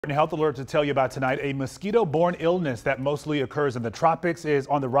Health alert to tell you about tonight. A mosquito-borne illness that mostly occurs in the tropics is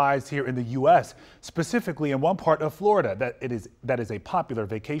on the rise here in the U.S., specifically in one part of Florida that is a popular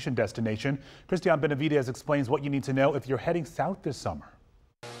vacation destination. Christian Benavidez explains what you need to know if you're heading south this summer.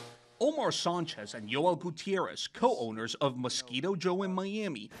 Omar Sanchez and Yoel Gutierrez, co-owners of Mosquito Joe in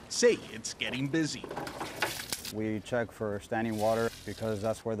Miami, say it's getting busy. We check for standing water because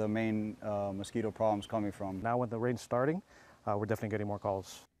that's where the main mosquito problem's coming from. Now with the rain starting, we're definitely getting more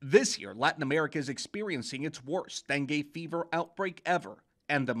calls. This year, Latin America is experiencing its worst dengue fever outbreak ever,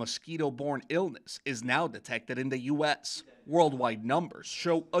 and the mosquito-borne illness is now detected in the U.S. Worldwide numbers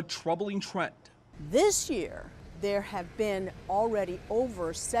show a troubling trend. This year, there have been already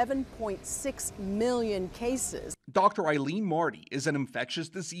over 7.6 million cases. Dr. Eileen Marty is an infectious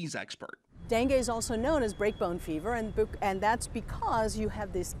disease expert. Dengue is also known as breakbone fever, and that's because you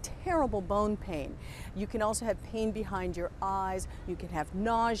have this terrible bone pain. You can also have pain behind your eyes. You can have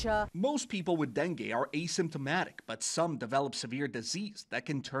nausea. Most people with dengue are asymptomatic, but some develop severe disease that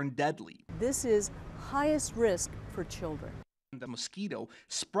can turn deadly. This is highest risk for children. The mosquito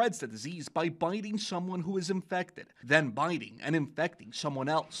spreads the disease by biting someone who is infected, then biting and infecting someone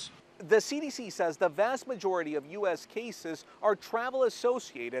else. The CDC says the vast majority of U.S. cases are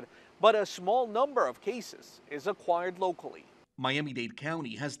travel-associated, but a small number of cases is acquired locally. Miami-Dade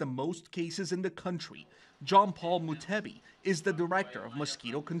County has the most cases in the country. John Paul Mutebi is the director of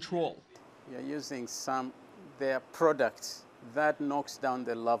mosquito control. You're using their products that knocks down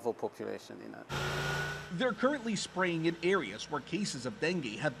the larval population in it. They're currently spraying in areas where cases of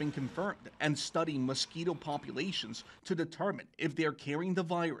dengue have been confirmed and studying mosquito populations to determine if they're carrying the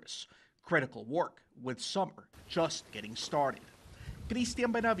virus. Critical work with summer just getting started.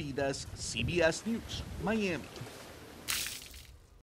 Christian Benavidez, CBS News, Miami.